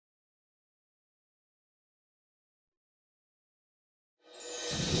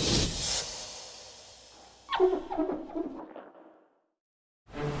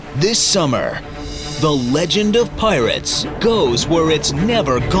This summer, the legend of pirates goes where it's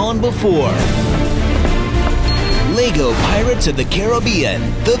never gone before. LEGO Pirates of the Caribbean,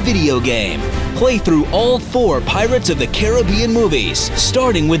 the video game. Play through all 4 Pirates of the Caribbean movies,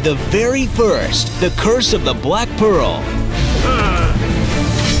 starting with the very first, The Curse of the Black Pearl.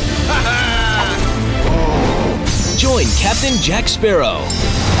 Join Captain Jack Sparrow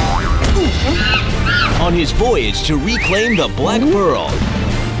on his voyage to reclaim the Black Pearl,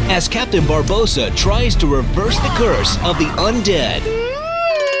 as Captain Barbossa tries to reverse the curse of the undead.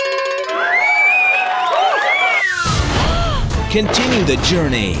 Continue the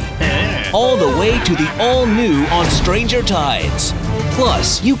journey all the way to the all-new On Stranger Tides.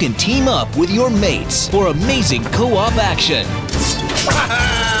 Plus, you can team up with your mates for amazing co-op action.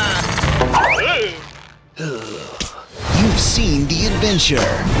 You've seen the adventure.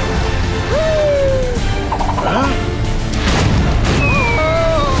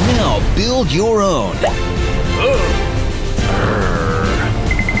 Now build your own.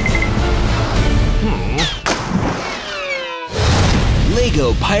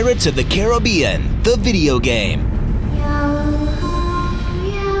 LEGO Pirates of the Caribbean, the video game.